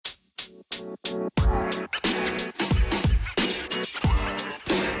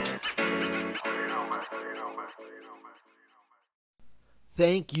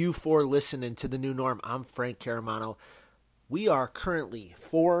Thank you for listening to The New Norm. I'm Frank Caramano. We are currently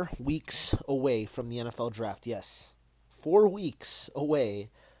 4 weeks away from the NFL draft. Yes, 4 weeks away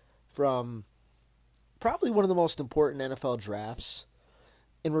from probably one of the most important NFL drafts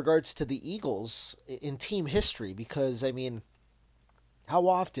in regards to the Eagles in team history. Because, I mean, how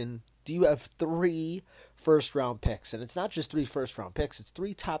often do you have 3 first-round picks? And it's not just 3 first-round picks. It's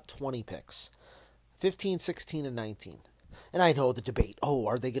 3 top 20 picks, 15, 16, and 19. And I know the debate,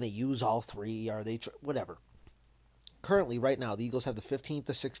 are they going to use all 3? Are they, whatever. Currently, right now, the Eagles have the 15th,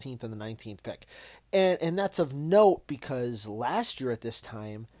 the 16th, and the 19th pick. And that's of note because last year at this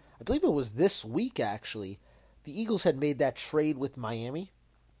time, I believe it was this week actually, the Eagles had made that trade with Miami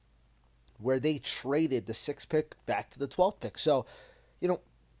where they traded the 6th pick back to the 12th pick. So,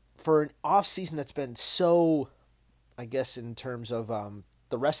 for an offseason that's been so, I guess in terms of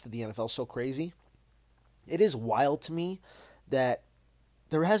the rest of the NFL, so crazy, it is wild to me that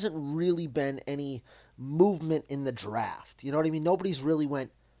there hasn't really been any movement in the draft. You know what I mean? Nobody's really went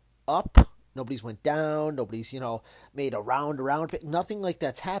up. Nobody's went down. Nobody's, made a round pick. Nothing like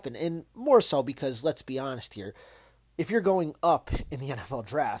that's happened. And more so because, let's be honest here, if you're going up in the NFL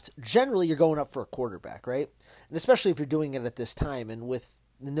draft, generally you're going up for a quarterback, right? And especially if you're doing it at this time and with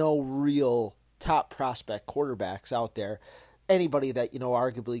no real top prospect quarterbacks out there, anybody that,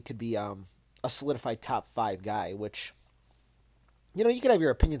 arguably could be a solidified top 5 guy, which, you can have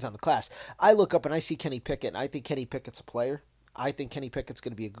your opinions on the class. I look up and I see Kenny Pickett, and I think Kenny Pickett's a player. I think Kenny Pickett's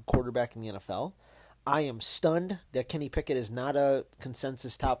going to be a good quarterback in the NFL. I am stunned that Kenny Pickett is not a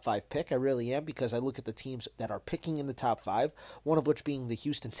consensus top 5 pick. I really am, because I look at the teams that are picking in the top 5, one of which being the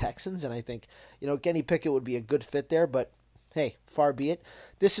Houston Texans, and I think, Kenny Pickett would be a good fit there, but hey, far be it.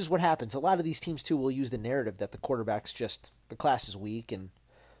 This is what happens. A lot of these teams, too, will use the narrative that the quarterback's just, the class is weak and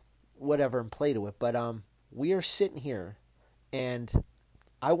whatever and play to it. But we are sitting here, and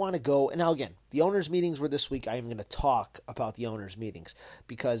I want to go. And now, again, the owners' meetings were this week. I am going to talk about the owners' meetings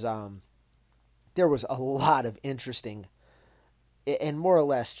because there was a lot of interesting and more or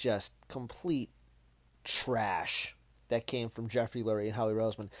less just complete trash that came from Jeffrey Lurie and Howie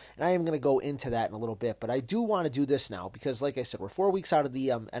Roseman. And I am going to go into that in a little bit. But I do want to do this now because, like I said, we're 4 weeks out of the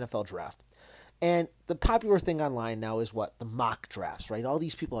NFL draft. And the popular thing online now is what? The mock drafts, right? All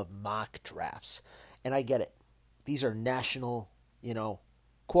these people have mock drafts. And I get it. These are national,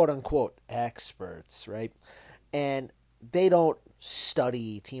 quote-unquote experts, right? And they don't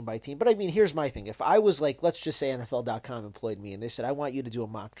study team by team. But, I mean, here's my thing. If I was like, let's just say NFL.com employed me and they said, I want you to do a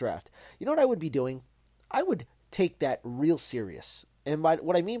mock draft. You know what I would be doing? I would take that real serious. And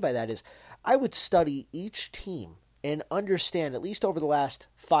what I mean by that is I would study each team and understand, at least over the last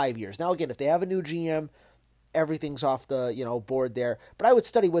 5 years. Now, again, if they have a new GM, everything's off the board there. But I would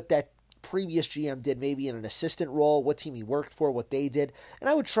study what that previous GM did, maybe in an assistant role, what team he worked for, what they did. And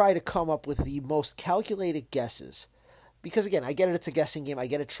I would try to come up with the most calculated guesses. Because, again, I get it, it's a guessing game. I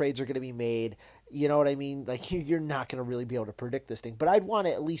get it, trades are going to be made. You know what I mean? Like, you're not going to really be able to predict this thing. But I'd want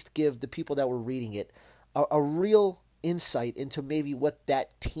to at least give the people that were reading it a real insight into maybe what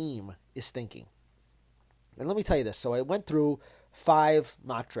that team is thinking. And let me tell you this. So I went through 5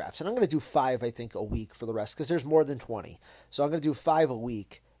 mock drafts. And I'm going to do 5, I think, a week for the rest. Because there's more than 20. So I'm going to do 5 a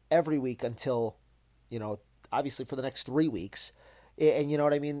week, every week until, obviously for the next 3 weeks. And you know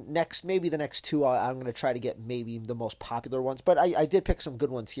what I mean? Maybe the next 2, I'm going to try to get maybe the most popular ones. But I did pick some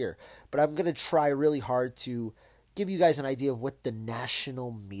good ones here. But I'm going to try really hard to give you guys an idea of what the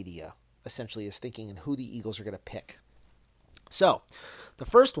national media essentially is thinking and who the Eagles are going to pick. So, the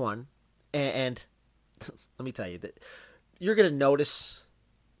first one, and let me tell you, that you're going to notice,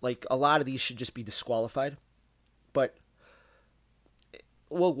 like, a lot of these should just be disqualified. But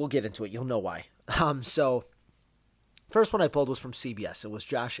we'll get into it. You'll know why. So, first one I pulled was from CBS. It was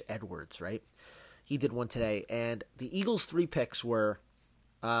Josh Edwards, right? He did one today. And the Eagles' 3 picks were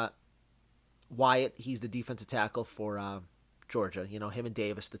Wyatt. He's the defensive tackle for Georgia. Him and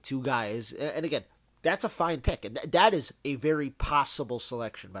Davis, the 2 guys. And again, that's a fine pick. And that is a very possible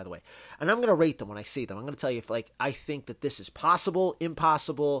selection, by the way. And I'm going to rate them when I see them. I'm going to tell you if I think that this is possible,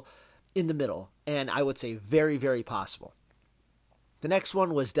 impossible, in the middle. And I would say very, very possible. The next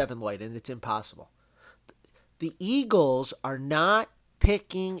one was Devin Lloyd, and it's impossible. The Eagles are not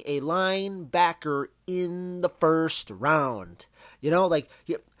picking a linebacker in the first round.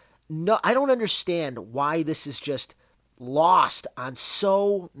 No, I don't understand why this is just lost on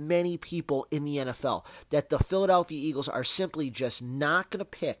so many people in the NFL, that the Philadelphia Eagles are simply just not going to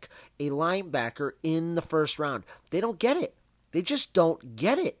pick a linebacker in the first round. They don't get it. They just don't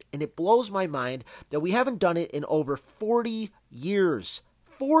get it. And it blows my mind that we haven't done it in over 40 years.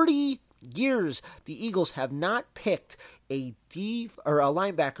 40 years. The Eagles have not picked a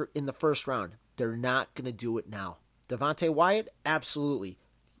linebacker in the first round. They're not going to do it now. Devontae Wyatt, absolutely.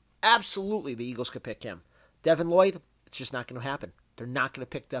 Absolutely, the Eagles could pick him. Devin Lloyd, it's just not going to happen. They're not going to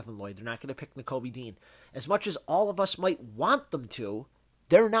pick Devin Lloyd. They're not going to pick Nakobe Dean. As much as all of us might want them to,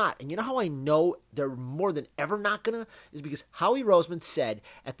 they're not. And you know how I know they're more than ever not going to? Is because Howie Roseman said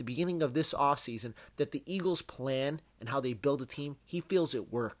at the beginning of this offseason that the Eagles' plan and how they build a team, he feels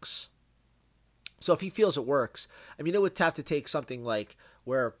it works. So if he feels it works, I mean, it would have to take something like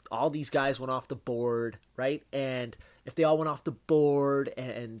where all these guys went off the board, right? And if they all went off the board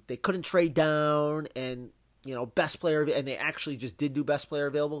and they couldn't trade down and, you know, best player, and they actually just did do best player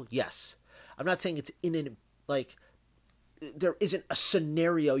available, yes. I'm not saying it's there isn't a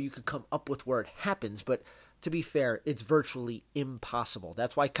scenario you could come up with where it happens, but to be fair, it's virtually impossible.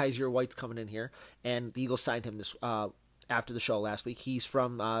 That's why Kaiser White's coming in here, and the Eagles signed him this after the show last week. He's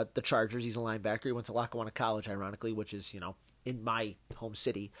from the Chargers. He's a linebacker. He went to Lackawanna College, ironically, which is, you know, in my home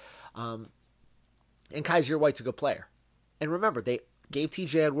city. And Kaiser White's a good player. And remember, they gave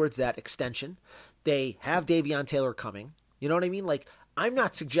TJ Edwards that extension. They have Davion Taylor coming. You know what I mean? Like, I'm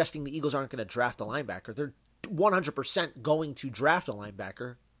not suggesting the Eagles aren't going to draft a linebacker. They're 100% going to draft a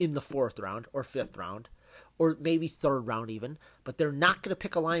linebacker in the 4th round or 5th round or maybe 3rd round even, but they're not going to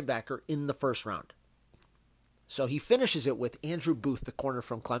pick a linebacker in the 1st round. So he finishes it with Andrew Booth, the corner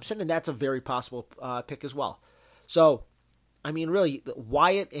from Clemson, and that's a very possible pick as well. So, I mean, really,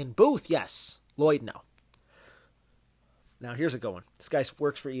 Wyatt and Booth, yes. Lloyd, no. Now, here's a good one. This guy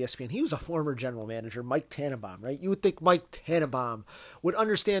works for ESPN. He was a former general manager, Mike Tannenbaum, right? You would think Mike Tannenbaum would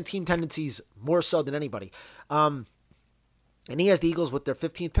understand team tendencies more so than anybody. And he has the Eagles with their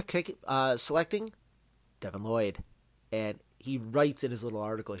 15th pick selecting Devin Lloyd. And he writes in his little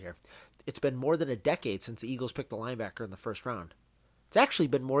article here, it's been more than a decade since the Eagles picked a linebacker in the 1st round. It's actually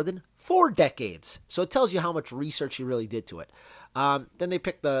been more than 4 decades. So it tells you how much research he really did to it. Then they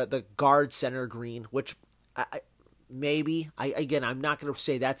picked the guard center Green, which I'm not going to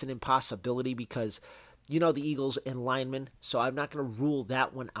say that's an impossibility because, you know, the Eagles and linemen, so I'm not going to rule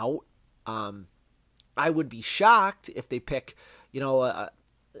that one out. I would be shocked if they pick, you know,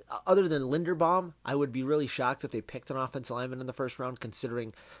 other than Linderbaum, I would be really shocked if they picked an offensive lineman in the 1st round,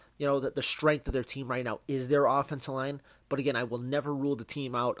 considering, you know, that the strength of their team right now is their offensive line. But again, I will never rule the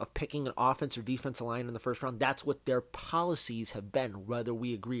team out of picking an offense or defensive line in the 1st round. That's what their policies have been, whether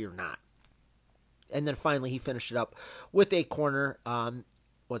we agree or not. And then finally, he finished it up with a corner.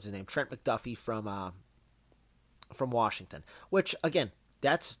 What's his name? Trent McDuffie from Washington. Which again,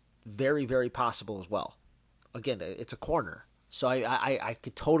 that's very, very possible as well. Again, it's a corner, so I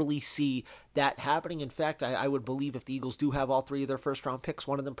could totally see that happening. In fact, I would believe if the Eagles do have all 3 of their 1st round picks,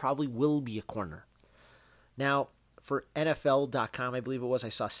 one of them probably will be a corner. Now, for NFL.com, I believe it was, I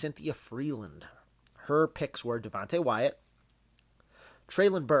saw Cynthia Freeland. Her picks were Devontae Wyatt,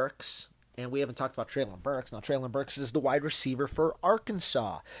 Treylon Burks. And we haven't talked about Treylon Burks. Now, Treylon Burks is the wide receiver for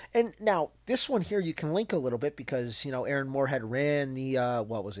Arkansas. And now, this one here you can link a little bit because, you know, Aaron Moorhead ran the,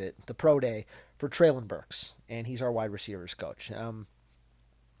 the pro day for Treylon Burks. And he's our wide receivers coach.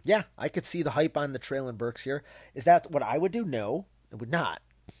 Yeah, I could see the hype on the Treylon Burks here. Is that what I would do? No, it would not.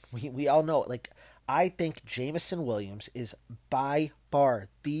 We all know it. Like, I think Jamison Williams is by far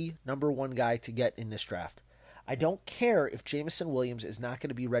the number 1 guy to get in this draft. I don't care if Jamison Williams is not going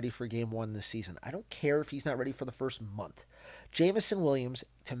to be ready for game 1 this season. I don't care if he's not ready for the 1st month. Jamison Williams,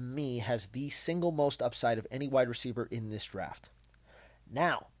 to me, has the single most upside of any wide receiver in this draft.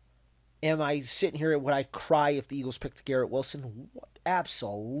 Now, am I sitting here, would I cry if the Eagles picked Garrett Wilson?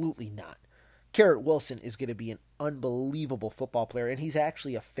 Absolutely not. Garrett Wilson is going to be an unbelievable football player, and he's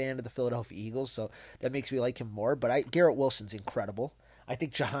actually a fan of the Philadelphia Eagles, so that makes me like him more. But Garrett Wilson's incredible. I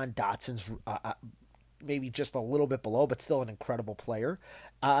think Jahan Dotson's maybe just a little bit below, but still an incredible player.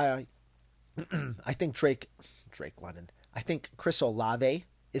 I think Drake London. I think Chris Olave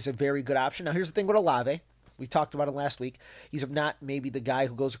is a very good option. Now, here's the thing with Olave. We talked about it last week. He's not maybe the guy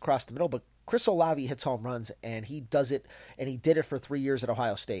who goes across the middle, but Chris Olave hits home runs, and he does it, and he did it for 3 years at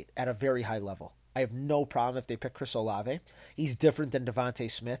Ohio State at a very high level. I have no problem if they pick Chris Olave. He's different than Devontae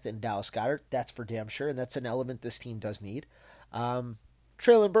Smith and Dallas Goedert. That's for damn sure, and that's an element this team does need.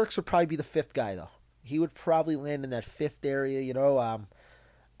 Treylon Burks would probably be the 5th guy, though. He would probably land in that 5th area, you know.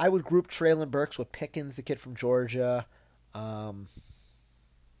 I would group Treylon Burks with Pickens, the kid from Georgia. You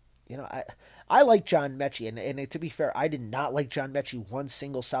know, I like John Mechie, and to be fair, I did not like John Mechie one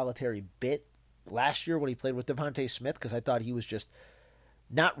single solitary bit last year when he played with Devontae Smith because I thought he was just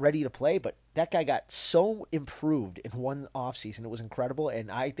not ready to play, but that guy got so improved in one offseason. It was incredible, and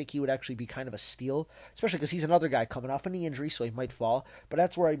I think he would actually be kind of a steal, especially because he's another guy coming off a knee injury, so he might fall. But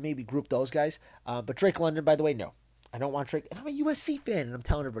that's where I maybe group those guys. But Drake London, by the way, no. I don't want Drake. And I'm a USC fan, and I'm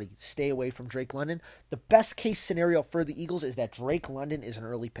telling everybody, stay away from Drake London. The best case scenario for the Eagles is that Drake London is an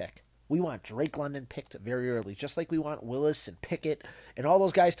early pick. We want Drake London picked very early, just like we want Willis and Pickett and all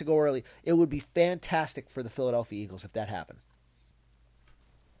those guys to go early. It would be fantastic for the Philadelphia Eagles if that happened.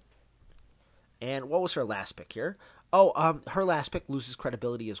 And what was her last pick here? Her last pick loses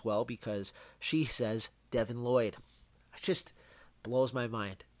credibility as well because she says Devin Lloyd. It just blows my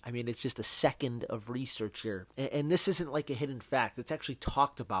mind. I mean, it's just a second of research here. And this isn't like a hidden fact. It's actually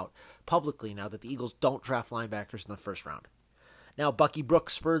talked about publicly now that the Eagles don't draft linebackers in the first round. Now, Bucky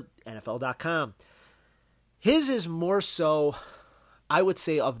Brooks for NFL.com. His is more so, I would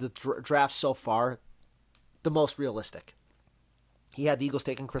say, of the draft so far, the most realistic. He had the Eagles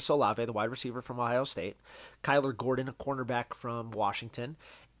taking Chris Olave, the wide receiver from Ohio State, Kyler Gordon, a cornerback from Washington,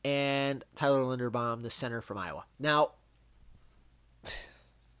 and Tyler Linderbaum, the center from Iowa. Now,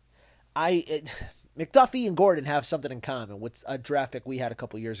 McDuffie and Gordon have something in common with a draft pick we had a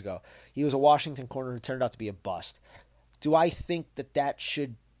couple years ago. He was a Washington corner who turned out to be a bust. Do I think that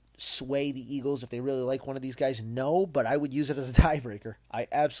should sway the Eagles if they really like one of these guys? No, but I would use it as a tiebreaker. I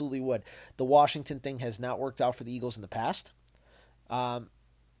absolutely would. The Washington thing has not worked out for the Eagles in the past.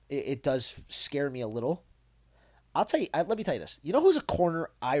 It does scare me a little. Let me tell you this. You know who's a corner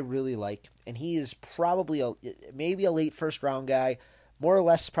I really like? And he is probably maybe a late first round guy, more or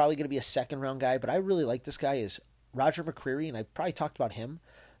less probably going to be a second round guy, but I really like this guy is Roger McCreary, and I probably talked about him,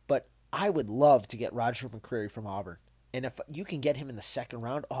 but I would love to get Roger McCreary from Auburn. And if you can get him in the second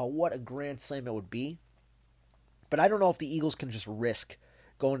round, oh, what a grand slam it would be. But I don't know if the Eagles can just risk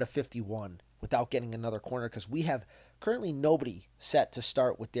going to 51 without getting another corner because we have currently nobody set to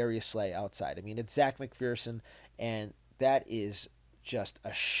start with Darius Slay outside. I mean, it's Zach McPherson, and that is just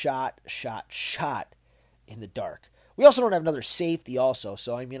a shot in the dark. We also don't have another safety also,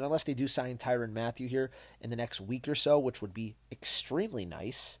 so I mean, unless they do sign Tyrann Mathieu here in the next week or so, which would be extremely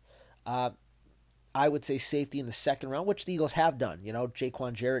nice, I would say safety in the second round, which the Eagles have done. You know,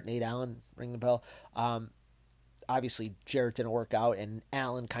 Jaquan Jarrett, Nate Allen, ring the bell. Obviously, Jarrett didn't work out, and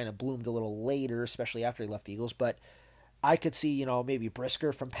Allen kind of bloomed a little later, especially after he left the Eagles. But I could see, you know, maybe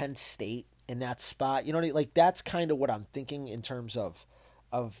Brisker from Penn State in that spot. You know, like that's kind of what I'm thinking in terms of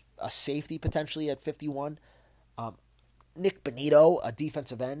a safety potentially at 51. Nick Bonito, a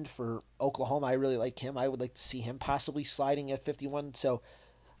defensive end for Oklahoma, I really like him. I would like to see him possibly sliding at 51. So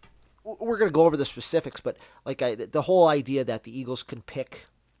we're going to go over the specifics, but the whole idea that the Eagles can pick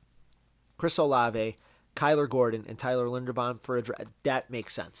Chris Olave, Kyler Gordon, and Tyler Linderbaum for a draft, that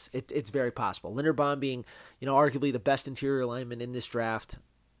makes sense. It's very possible. Linderbaum being, you know, arguably the best interior lineman in this draft.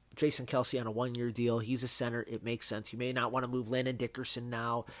 Jason Kelsey on a one-year deal. He's a center. It makes sense. You may not want to move Landon Dickerson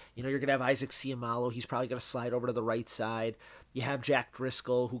now. You know, you're going to have Isaac Ciamalo. He's probably going to slide over to the right side. You have Jack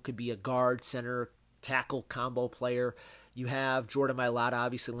Driscoll, who could be a guard, center, tackle combo player. You have Jordan Mailata,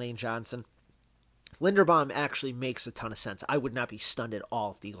 obviously Lane Johnson. Linderbaum actually makes a ton of sense. I would not be stunned at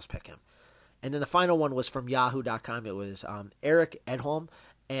all if the Eagles pick him. And then the final one was from Yahoo.com. It was Eric Edholm,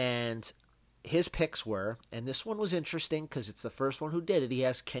 and his picks were, and this one was interesting because it's the first one who did it. He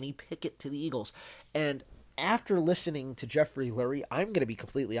has Kenny Pickett to the Eagles. And after listening to Jeffrey Lurie, I'm going to be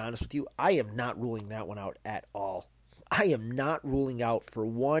completely honest with you. I am not ruling that one out at all. I am not ruling out for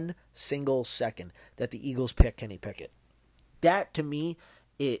 1 single second that the Eagles pick Kenny Pickett. That, to me,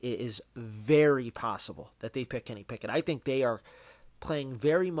 it is very possible that they pick Kenny Pickett. I think they are playing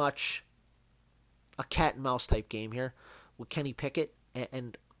very much a cat and mouse type game here with Kenny Pickett,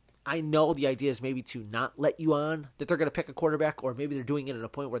 and I know the idea is maybe to not let you on that they're going to pick a quarterback, or maybe they're doing it at a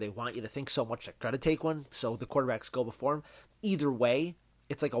point where they want you to think so much they're going to take one, so the quarterbacks go before them. Either way,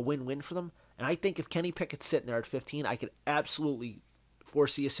 it's like a win-win for them. And I think if Kenny Pickett's sitting there at 15, I could absolutely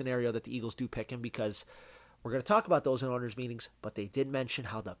foresee a scenario that the Eagles do pick him, because we're going to talk about those in owners' meetings, but they did mention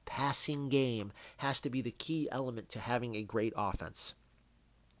how the passing game has to be the key element to having a great offense.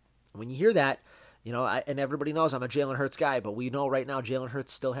 When you hear that, you know, and everybody knows I'm a Jalen Hurts guy, but we know right now Jalen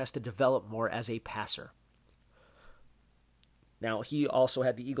Hurts still has to develop more as a passer. Now, he also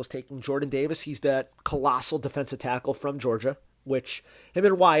had the Eagles taking Jordan Davis. He's that colossal defensive tackle from Georgia, which him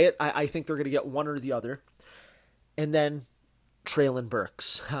and Wyatt, I think they're going to get one or the other. And then Treylon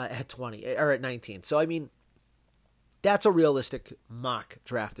Burks at 20 or at 19. So, I mean, that's a realistic mock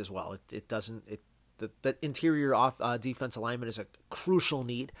draft as well. The interior defense alignment is a crucial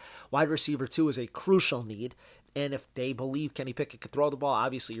need. Wide receiver, too, is a crucial need. And if they believe Kenny Pickett could throw the ball,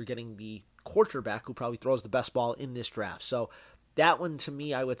 obviously you're getting the quarterback who probably throws the best ball in this draft. So That one, to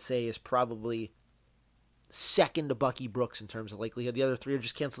me, I would say is probably second to Bucky Brooks in terms of likelihood. The other three are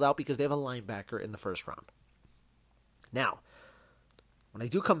just canceled out because they have a linebacker in the first round. Now, when I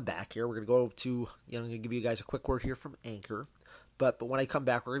do come back here, we're going to go to, I'm going to give you guys a quick word here from Anchor. But when I come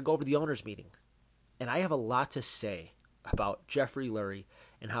back, we're going to go over the owners' meeting. And I have a lot to say about Jeffrey Lurie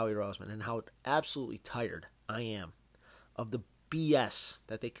and Howie Roseman and how absolutely tired I am of the BS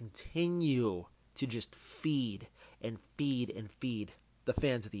that they continue to just feed and feed and feed the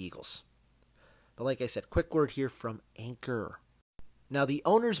fans of the Eagles. But like I said, quick word here from Anchor. Now, the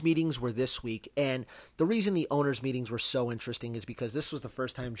owners' meetings were this week, and the reason the owners' meetings were so interesting is because this was the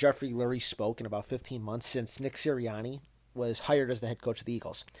first time Jeffrey Lurie spoke in about 15 months since Nick Sirianni was hired as the head coach of the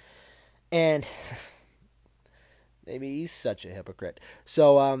Eagles. And maybe he's such a hypocrite.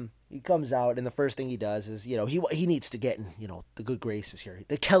 So he comes out, and the first thing he does is, he needs to get in, the good graces here.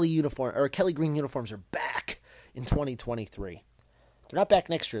 The Kelly green uniforms are back in 2023. They're not back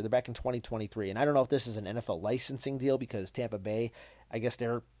next year. They're back in 2023. And I don't know if this is an NFL licensing deal because Tampa Bay, I guess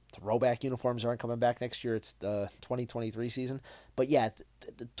their throwback uniforms aren't coming back next year. It's the 2023 season. But yeah,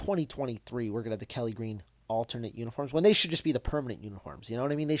 the 2023, we're going to have the Kelly green alternate uniforms when they should just be the permanent uniforms. You know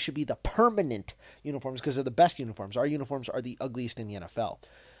what I mean? They should be the permanent uniforms because they're the best uniforms. Our uniforms are the ugliest in the NFL.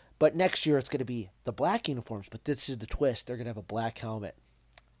 But next year it's going to be the black uniforms. But this is the twist. They're going to have a black helmet.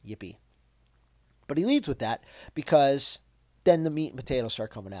 Yippee. But he leads with that because then the meat and potatoes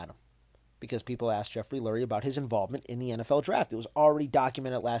start coming at him. Because people asked Jeffrey Lurie about his involvement in the NFL draft. It was already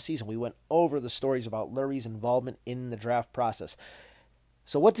documented last season. We went over the stories about Lurie's involvement in the draft process.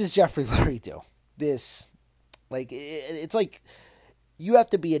 So what does Jeffrey Lurie do? It's like you have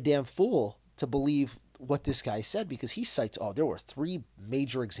to be a damn fool to believe what this guy said because he cites, there were 3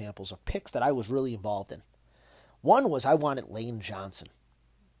 major examples of picks that I was really involved in. One was I wanted Lane Johnson.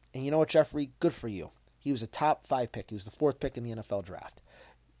 And you know what, Jeffrey? Good for you. He was a top 5 pick. He was the 4th pick in the NFL draft.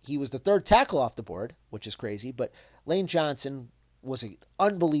 He was the 3rd tackle off the board, which is crazy, but Lane Johnson was an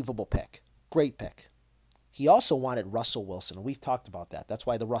unbelievable pick. Great pick. He also wanted Russell Wilson, and we've talked about that. That's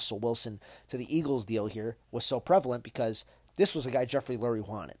why the Russell Wilson to the Eagles deal here was so prevalent because this was a guy Jeffrey Lurie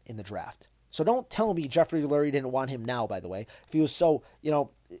wanted in the draft. So don't tell me Jeffrey Lurie didn't want him now, by the way. If he was so,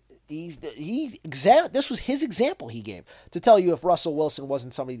 this was his example he gave to tell you if Russell Wilson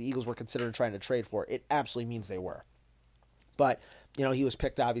wasn't somebody the Eagles were considering trying to trade for. It absolutely means they were. But, he was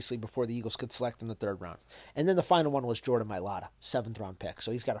picked obviously before the Eagles could select in the 3rd round. And then the final one was Jordan Mailata, 7th round pick.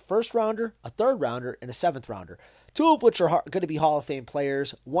 So he's got a 1st rounder, a 3rd rounder, and a 7th rounder. 2 of which are going to be Hall of Fame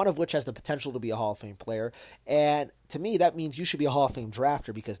players, one of which has the potential to be a Hall of Fame player. And to me, that means you should be a Hall of Fame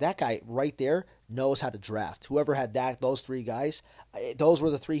drafter because that guy right there knows how to draft. Whoever had those 3 guys, those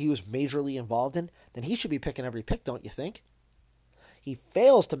were the 3 he was majorly involved in, then he should be picking every pick, don't you think? He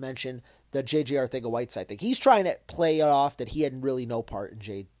fails to mention the J.J. Arcega-Whiteside thing. He's trying to play it off that he had really no part in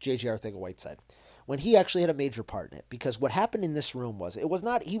J.J. Arcega-Whiteside when he actually had a major part in it. Because what happened in this room he was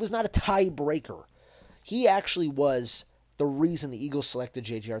not a tiebreaker. He actually was the reason the Eagles selected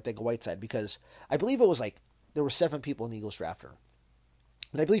J.J. Arcega-Whiteside because I believe it was there were 7 people in the Eagles draft room.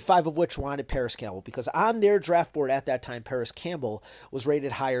 And I believe 5 of which wanted Paris Campbell because on their draft board at that time, Paris Campbell was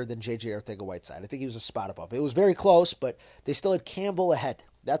rated higher than J.J. Arcega-Whiteside. I think he was a spot above. It was very close, but they still had Campbell ahead.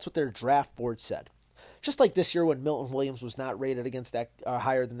 That's what their draft board said. Just like this year when Milton Williams was not rated against that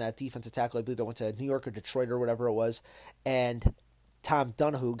higher than that defensive tackle, I believe that went to New York or Detroit or whatever it was, and Tom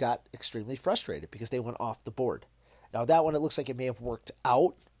Donahue got extremely frustrated because they went off the board. Now that one, it looks like it may have worked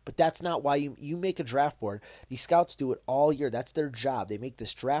out, but that's not why you make a draft board. These scouts do it all year. That's their job. They make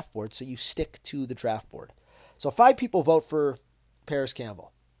this draft board so you stick to the draft board. So 5 people vote for Paris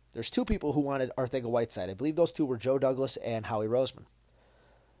Campbell. There's 2 people who wanted Arcega-Whiteside. I believe those 2 were Joe Douglas and Howie Roseman.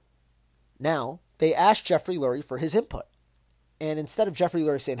 Now, they asked Jeffrey Lurie for his input. And instead of Jeffrey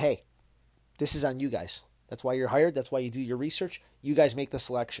Lurie saying, hey, this is on you guys. That's why you're hired. That's why you do your research. You guys make the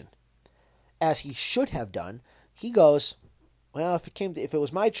selection. As he should have done, he goes, well, if it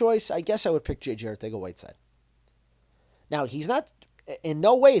was my choice, I guess I would pick J.J. Arcega-Whiteside. Now, he's not, in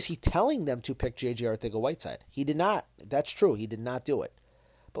no way is he telling them to pick J.J. Arcega-Whiteside. He did not. That's true. He did not do it.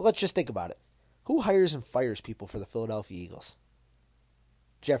 But let's just think about it. Who hires and fires people for the Philadelphia Eagles?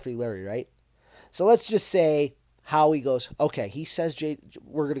 Jeffrey Lurie, right? So let's just say Howie goes, okay, he says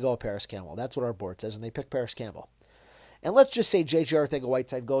we're going to go with Paris Campbell. That's what our board says, and they pick Paris Campbell. And let's just say J.J.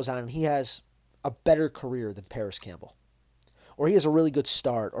 Arcega-Whiteside goes on and he has a better career than Paris Campbell. Or he has a really good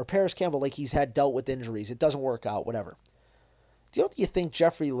start. Or Paris Campbell, he's had dealt with injuries. It doesn't work out, whatever. Do you think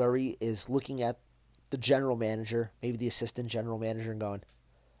Jeffrey Lurie is looking at the general manager, maybe the assistant general manager, and going,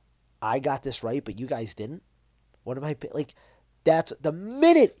 I got this right, but you guys didn't? What am I... That's the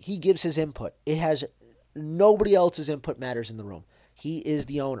minute he gives his input, it has Nobody else's input matters in the room. He is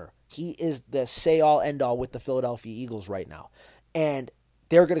the owner. He is the say-all, end-all with the Philadelphia Eagles right now. And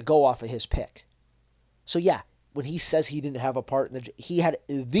they're going to go off of his pick. So, yeah, when he says he didn't have a part, he had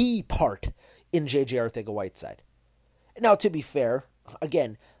the part in J.J. Arcega-Whiteside. Now, to be fair,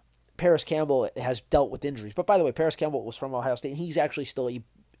 again, Paris Campbell has dealt with injuries. But, by the way, Paris Campbell was from Ohio State, and he's actually still a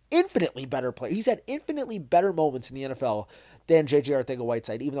infinitely better player. He's had infinitely better moments in the NFL than J.J.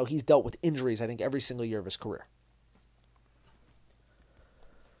 Arcega-Whiteside, even though he's dealt with injuries, I think, every single year of his career.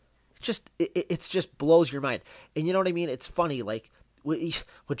 It just blows your mind. And you know what I mean? It's funny, like, with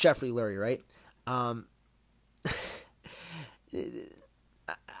Jeffrey Lurie, right? The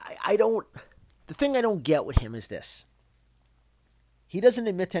thing I don't get with him is this. He doesn't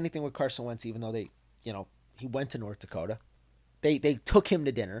admit to anything with Carson Wentz, even though he went to North Dakota. They took him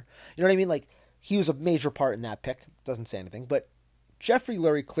to dinner. You know what I mean? Like, he was a major part in that pick. Doesn't say anything. But Jeffrey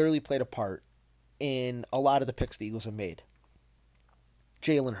Lurie clearly played a part in a lot of the picks the Eagles have made.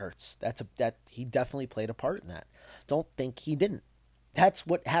 Jalen Hurts. He definitely played a part in that. Don't think he didn't. That's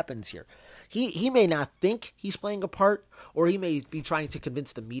what happens here. He may not think he's playing a part, or he may be trying to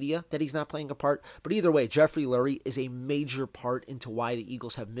convince the media that he's not playing a part. But either way, Jeffrey Lurie is a major part into why the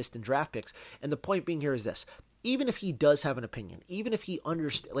Eagles have missed in draft picks. And the point being here is this. Even if he does have an opinion, even if he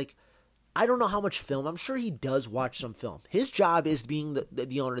understands, like, I don't know how much film. I'm sure he does watch some film. His job is being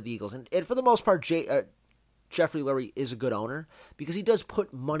the owner of the Eagles. And for the most part, Jeffrey Lurie is a good owner because he does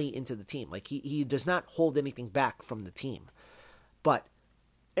put money into the team. Like, he does not hold anything back from the team. But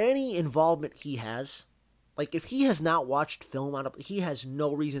any involvement he has, like, if he has not watched film on it, he has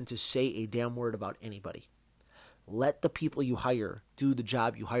no reason to say a damn word about anybody. Let the people you hire do the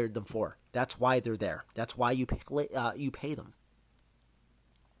job you hired them for. That's why they're there. That's why you pay them.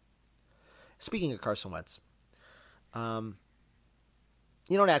 Speaking of Carson Wentz, actually,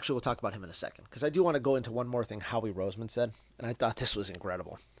 we'll talk about him in a second, because I do want to go into one more thing Howie Roseman said, and I thought this was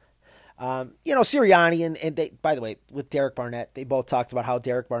incredible. Sirianni and they, by the way, with Derek Barnett, they both talked about how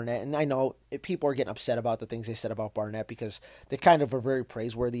Derek Barnett, and I know people are getting upset about the things they said about Barnett because they kind of are very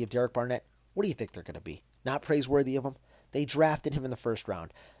praiseworthy of Derek Barnett. What do you think they're going to be? Not praiseworthy of him? They drafted him in the first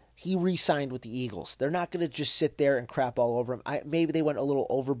round. He re-signed with the Eagles. They're not going to just sit there and crap all over him. Maybe they went a little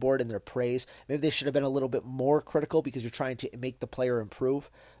overboard in their praise. Maybe they should have been a little bit more critical because you're trying to make the player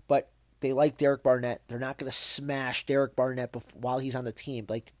improve. But they like Derek Barnett. They're not going to smash Derek Barnett while he's on the team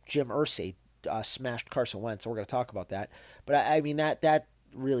like Jim Irsay smashed Carson Wentz. So we're going to talk about that. But that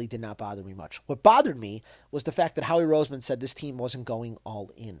really did not bother me much. What bothered me was the fact that Howie Roseman said this team wasn't going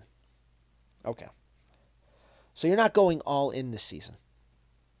all in. Okay. So you're not going all in this season.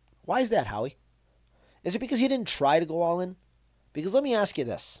 Why is that, Howie? Is it because you didn't try to go all in? Because let me ask you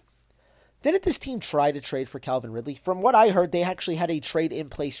this. Didn't this team try to trade for Calvin Ridley? From what I heard, they actually had a trade in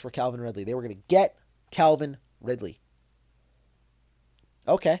place for Calvin Ridley. They were going to get Calvin Ridley.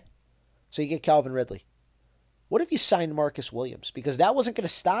 Okay. So you get Calvin Ridley. What if you signed Marcus Williams? Because that wasn't going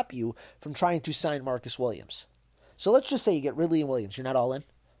to stop you from trying to sign Marcus Williams. So let's just say you get Ridley and Williams. You're not all in?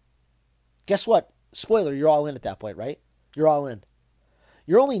 Guess what? Spoiler, you're all in at that point, right? You're all in.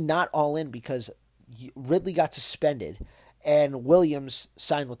 You're only not all in because Ridley got suspended and Williams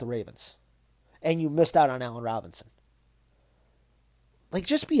signed with the Ravens. And you missed out on Allen Robinson. Like,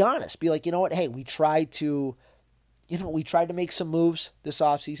 just be honest. Be like, you know what? Hey, we tried to make some moves this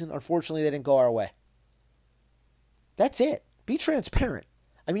offseason. Unfortunately, they didn't go our way. That's it. Be transparent.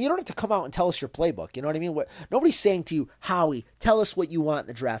 I mean, you don't have to come out and tell us your playbook. You know what I mean? Nobody's saying to you, Howie, tell us what you want in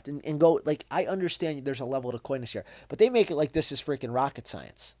the draft. And go, like, I understand there's a level to coyness here. But they make it like this is freaking rocket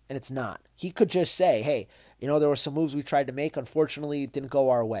science. And it's not. He could just say, hey, there were some moves we tried to make. Unfortunately, it didn't go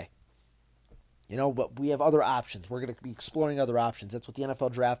our way. But we have other options. We're going to be exploring other options. That's what the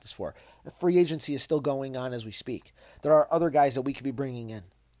NFL draft is for. The free agency is still going on as we speak. There are other guys that we could be bringing in.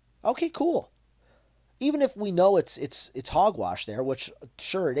 Okay, cool. Even if we know it's hogwash there, which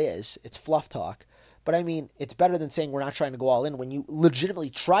sure it is, it's fluff talk. But I mean, it's better than saying we're not trying to go all in when you legitimately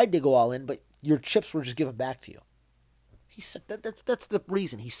tried to go all in, but your chips were just given back to you. That's the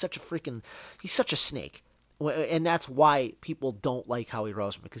reason. He's such a snake. And that's why people don't like Howie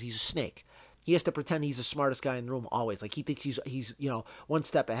Roseman, because he's a snake. He has to pretend he's the smartest guy in the room always. Like, he thinks he's one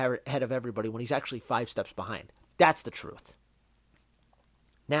step ahead of everybody when he's actually 5 steps behind. That's the truth.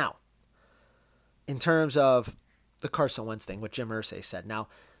 Now, in terms of the Carson Wentz thing, what Jim Irsay said. Now,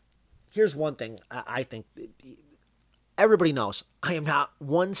 here's one thing I think everybody knows. I am not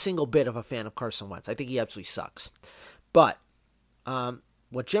one single bit of a fan of Carson Wentz. I think he absolutely sucks. But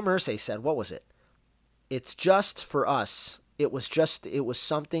what Jim Irsay said, what was it? It's just for us. It was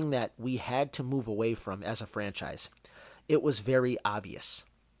something that we had to move away from as a franchise. It was very obvious.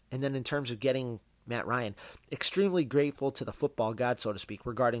 And then in terms of getting Matt Ryan, extremely grateful to the football god, so to speak,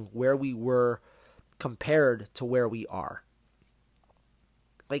 regarding where we were compared to where we are.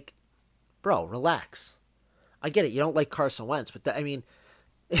 Like, bro, relax. I get it. You don't like Carson Wentz, but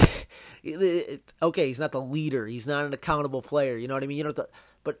okay, he's not the leader. He's not an accountable player. You know what I mean?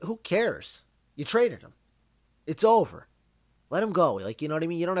 But who cares? You traded him. It's over. Let him go. Like, you know what I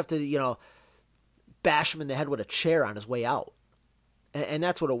mean? You don't have to, bash him in the head with a chair on his way out. And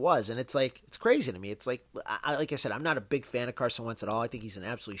that's what it was. And it's like, it's crazy to me. It's like I said, I'm not a big fan of Carson Wentz at all. I think he's an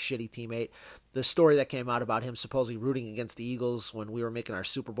absolutely shitty teammate. The story that came out about him supposedly rooting against the Eagles when we were making our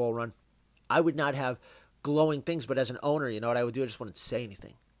Super Bowl run, I would not have glowing things, but as an owner, you know what I would do? I just wouldn't say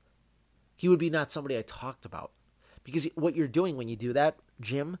anything. He would be not somebody I talked about. Because what you're doing when you do that,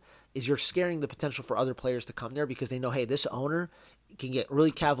 Jim, is you're scaring the potential for other players to come there because they know, hey, this owner can get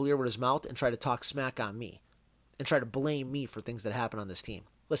really cavalier with his mouth and try to talk smack on me and try to blame me for things that happen on this team.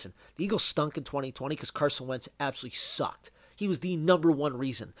 Listen, the Eagles stunk in 2020 because Carson Wentz absolutely sucked. He was the number one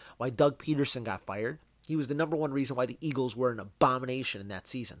reason why Doug Peterson got fired. He was the number one reason why the Eagles were an abomination in that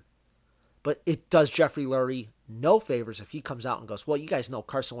season. But it does Jeffrey Lurie no favors if he comes out and goes, well, you guys know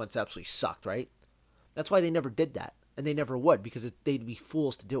Carson Wentz absolutely sucked, right? That's why they never did that. And they never would because they'd be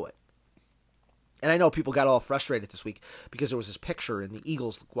fools to do it. And I know people got all frustrated this week because there was this picture in the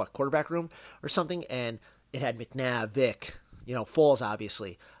Eagles quarterback room or something, and it had McNabb, Vick, Foles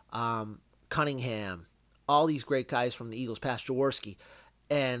obviously, Cunningham, all these great guys from the Eagles, past Jaworski,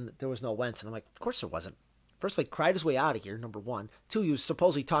 and there was no Wentz. And I'm like, of course there wasn't. First of all, he cried his way out of here, number one. Two, he was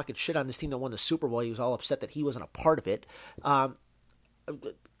supposedly talking shit on this team that won the Super Bowl. He was all upset that he wasn't a part of it.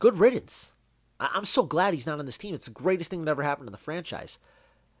 Good riddance. I'm so glad he's not on this team. It's the greatest thing that ever happened to the franchise.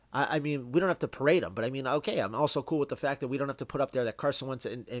 I mean, we don't have to parade him, but okay, I'm also cool with the fact that we don't have to put up there that Carson Wentz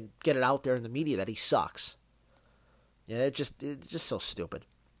and get it out there in the media that he sucks. Yeah, it's just so stupid.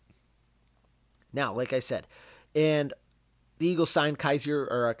 Now, like I said, and the Eagles signed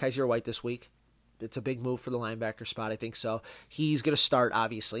Kaiser White this week. It's a big move for the linebacker spot, I think so. He's going to start,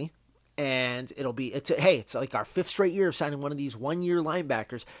 obviously. And it's like our fifth straight year of signing one of these one-year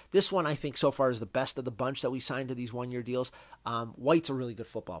linebackers. This one, I think, so far is the best of the bunch that we signed to these one-year deals. White's a really good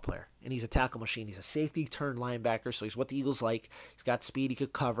football player, and he's a tackle machine. He's a safety-turned linebacker, so he's what the Eagles like. He's got speed. He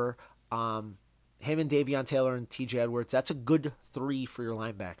could cover. Him and Davion Taylor and T.J. Edwards, that's a good three for your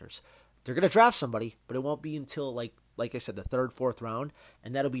linebackers. They're going to draft somebody, but it won't be until, like I said, the third, fourth round,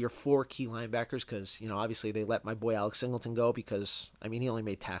 and that'll be your four key linebackers because, obviously they let my boy Alex Singleton go because, he only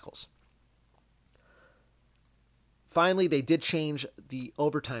made tackles. Finally, they did change the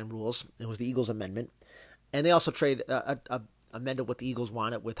overtime rules. It was the Eagles' amendment. And they also amended what the Eagles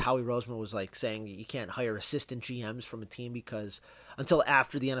wanted with Howie Roseman was saying you can't hire assistant GMs from a team until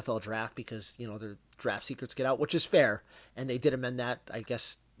after the NFL draft because, their draft secrets get out, which is fair. And they did amend that. I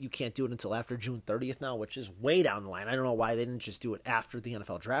guess you can't do it until after June 30th now, which is way down the line. I don't know why they didn't just do it after the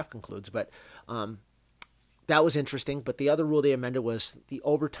NFL draft concludes, but that was interesting, but the other rule they amended was the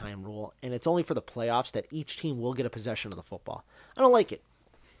overtime rule, and it's only for the playoffs that each team will get a possession of the football. I don't like it.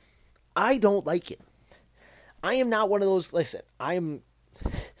 I am not one of those. Listen, I'm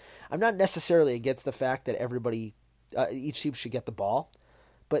not necessarily against the fact that each team should get the ball,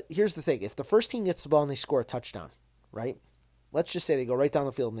 but here's the thing: if the first team gets the ball and they score a touchdown, right? Let's just say they go right down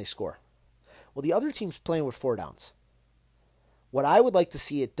the field and they score. Well, the other team's playing with 4 downs. What I would like to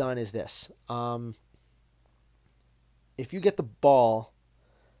see it done is this. If you get the ball,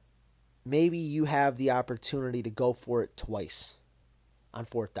 maybe you have the opportunity to go for it twice on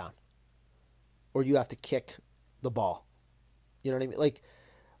 4th down. Or you have to kick the ball. You know what I mean?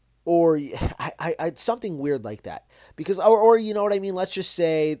 Or I something weird like that. Because, or you know what I mean? Let's just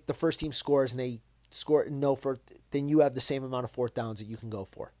say the first team scores and they score then you have the same amount of 4th downs that you can go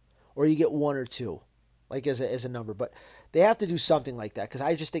for. Or you get 1 or 2. As a number. But they have to do something like that because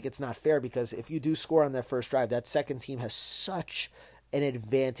I just think it's not fair because if you do score on that first drive, that second team has such an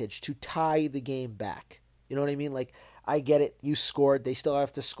advantage to tie the game back. You know what I mean? I get it. You scored. They still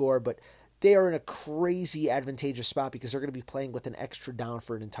have to score, but they are in a crazy advantageous spot because they're going to be playing with an extra down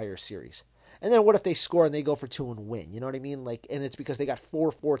for an entire series. And then what if they score and they go for 2 and win? You know what I mean? And it's because they got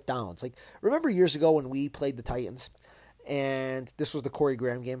 4 4th downs. Remember years ago when we played the Titans and this was the Corey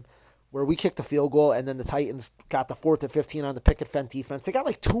Graham game? Where we kicked the field goal, and then the Titans got the 4th and 15 on the picket fence defense. They got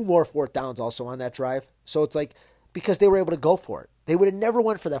 2 more 4th downs also on that drive. So it's because they were able to go for it. They would have never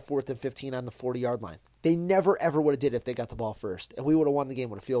went for that 4th and 15 on the 40-yard line. They never, ever would have did it if they got the ball first. And we would have won the game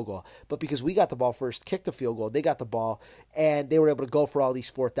with a field goal. But because we got the ball first, kicked the field goal, they got the ball, and they were able to go for all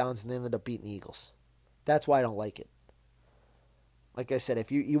these 4th downs, and they ended up beating the Eagles. That's why I don't like it. Like I said, if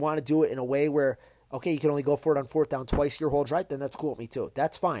you want to do it in a way where Okay, you can only go for it on fourth down twice your whole drive, then that's cool with me too.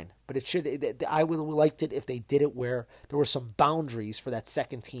 That's fine. But I would have liked it if they did it where there were some boundaries for that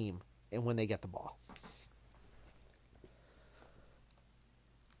second team and when they get the ball.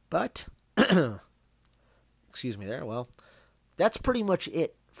 But, excuse me there, well, that's pretty much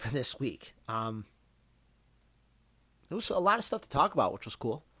it for this week. There was a lot of stuff to talk about, which was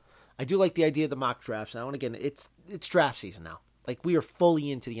cool. I do like the idea of the mock drafts now, and again, it's draft season now. Like, we are fully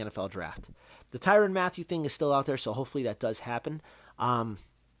into the NFL draft. The Tyrann Mathieu thing is still out there, so hopefully that does happen.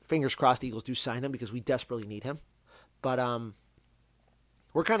 Fingers crossed the Eagles do sign him because we desperately need him. But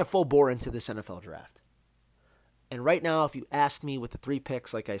we're kind of full bore into this NFL draft. And right now, if you asked me with the 3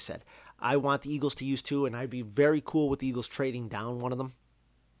 picks, like I said, I want the Eagles to use 2, and I'd be very cool with the Eagles trading down one of them.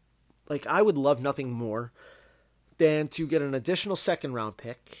 Like, I would love nothing more than to get an additional second-round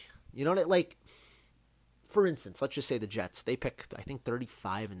pick. You know, like, for instance, let's just say the Jets. They picked, I think,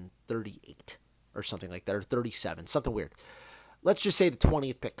 35 and 38 or something like that, or 37, something weird. Let's just say the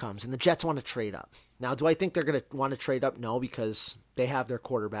 20th pick comes, and the Jets want to trade up. Now, do I think they're going to want to trade up? No, because they have their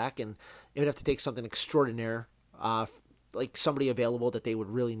quarterback, and it would have to take something extraordinary, like somebody available that they would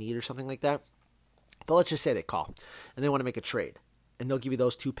really need or something like that. But let's just say they call, and they want to make a trade. And they'll give you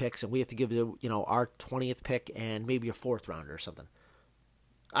those 2 picks, and we have to give you, our 20th pick and maybe a 4th rounder or something.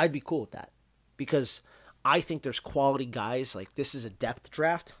 I'd be cool with that because I think there's quality guys. Like, this is a depth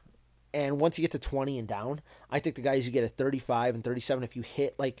draft, and once you get to 20 and down, I think the guys you get at 35 and 37, if you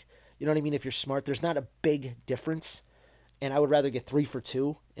hit, like, you know what I mean? If you're smart, there's not a big difference, and I would rather get 3 for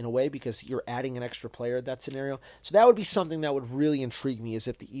 2 in a way because you're adding an extra player in that scenario. So that would be something that would really intrigue me is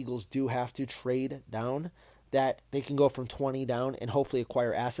if the Eagles do have to trade down, that they can go from 20 down and hopefully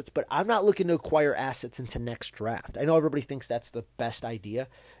acquire assets. But I'm not looking to acquire assets into next draft. I know everybody thinks that's the best idea.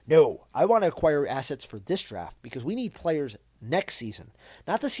 No, I want to acquire assets for this draft because we need players next season,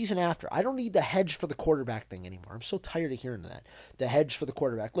 not the season after. I don't need the hedge for the quarterback thing anymore. I'm so tired of hearing that. The hedge for the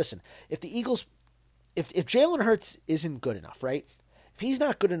quarterback. Listen, if the Eagles, if Jalen Hurts isn't good enough, right? If he's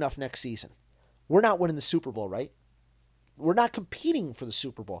not good enough next season, we're not winning the Super Bowl, right? We're not competing for the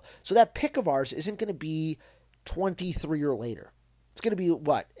Super Bowl. So that pick of ours isn't going to be 23 or later. It's going to be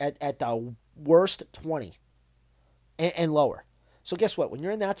what? At the worst, 20 and lower. So guess what? When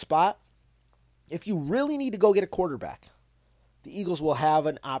you're in that spot, if you really need to go get a quarterback, the Eagles will have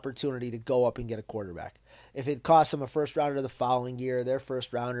an opportunity to go up and get a quarterback. If it costs them a first rounder the following year, their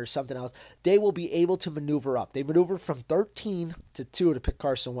first rounder, something else, they will be able to maneuver up. They maneuvered from 13 to 2 to pick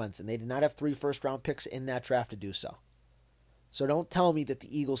Carson Wentz, and they did not have 3 first-round picks in that draft to do so. So don't tell me that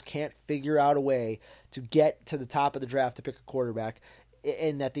the Eagles can't figure out a way to get to the top of the draft to pick a quarterback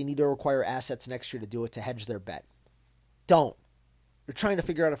and that they need to acquire assets next year to do it to hedge their bet. Don't. You're trying to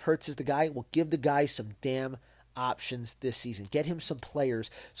figure out if Hurts is the guy. Well, give the guy some damn options this season. Get him some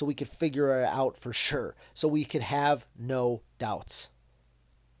players so we could figure it out for sure. So we could have no doubts.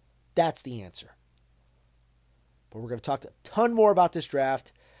 That's the answer. But we're going to talk a ton more about this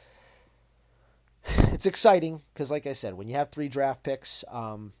draft. It's exciting because, like I said, when you have 3 draft picks,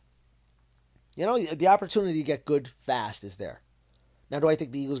 the opportunity to get good fast is there. Now, do I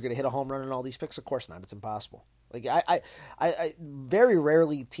think the Eagles are going to hit a home run on all these picks? Of course not. It's impossible. Like I very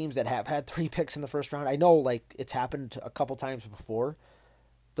rarely teams that have had 3 picks in the first round. I know, like, it's happened a couple times before.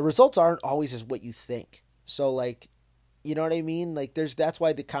 The results aren't always as what you think. So, like, you know what I mean? Like, that's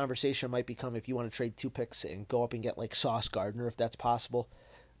why the conversation might become if you want to trade 2 picks and go up and get like Sauce Gardner, if that's possible.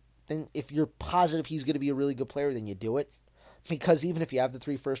 Then if you're positive he's going to be a really good player, then you do it. Because even if you have the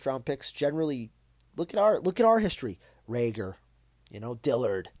 3 first-round picks, generally, look at our history. Rager,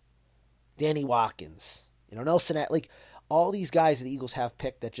 Dillard, Danny Watkins, Nelson, like all these guys that the Eagles have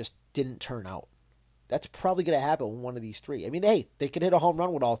picked that just didn't turn out. That's probably going to happen with one of these 3. I mean, hey, they could hit a home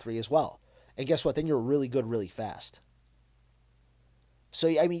run with all 3 as well. And guess what? Then you're really good really fast. So,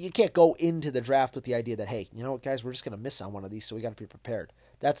 I mean, you can't go into the draft with the idea that, hey, you know what, guys, we're just going to miss on one of these, so we got to be prepared.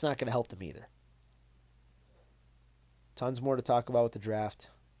 That's not going to help them either. Tons more to talk about with the draft.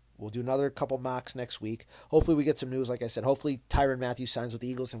 We'll do another couple mocks next week. Hopefully we get some news. Like I said, hopefully Tyrann Mathieu signs with the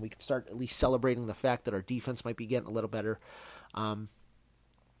Eagles and we can start at least celebrating the fact that our defense might be getting a little better. But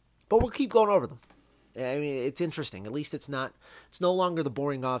we'll keep going over them. I mean, it's interesting. At least it's no longer the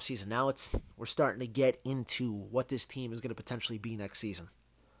boring offseason. Now we're starting to get into what this team is going to potentially be next season.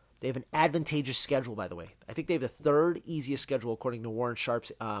 They have an advantageous schedule, by the way. I think they have the 3rd easiest schedule, according to Warren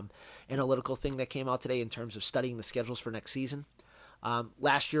Sharp's analytical thing that came out today in terms of studying the schedules for next season.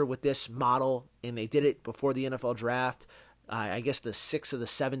 Last year with this model, and they did it before the NFL draft, I guess the 6 of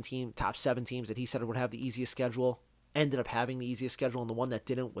the top 7 teams that he said would have the easiest schedule ended up having the easiest schedule, and the one that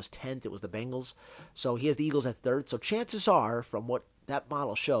didn't was 10th. It was the Bengals. So he has the Eagles at 3rd. So chances are, from what that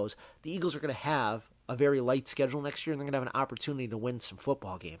model shows the Eagles are going to have a very light schedule next year, and they're going to have an opportunity to win some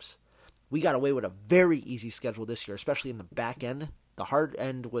football games. We got away with a very easy schedule this year, especially in the back end. The hard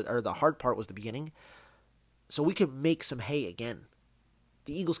part was the beginning. So we could make some hay again.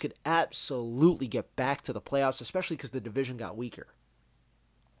 The Eagles could absolutely get back to the playoffs, especially because the division got weaker.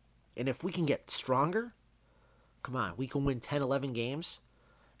 And if we can get stronger, come on, we can win 10, 11 games.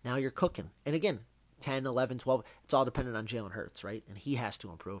 Now you're cooking. And again, 10, 11, 12, it's all dependent on Jalen Hurts, right? And he has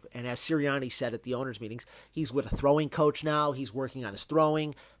to improve. And as Sirianni said at the owners' meetings, he's with a throwing coach now. He's working on his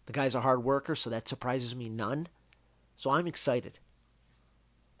throwing. The guy's a hard worker, so that surprises me none. So I'm excited.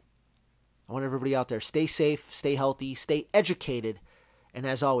 I want everybody out there, stay safe, stay healthy, stay educated, and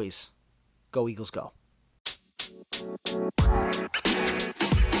as always, go Eagles go.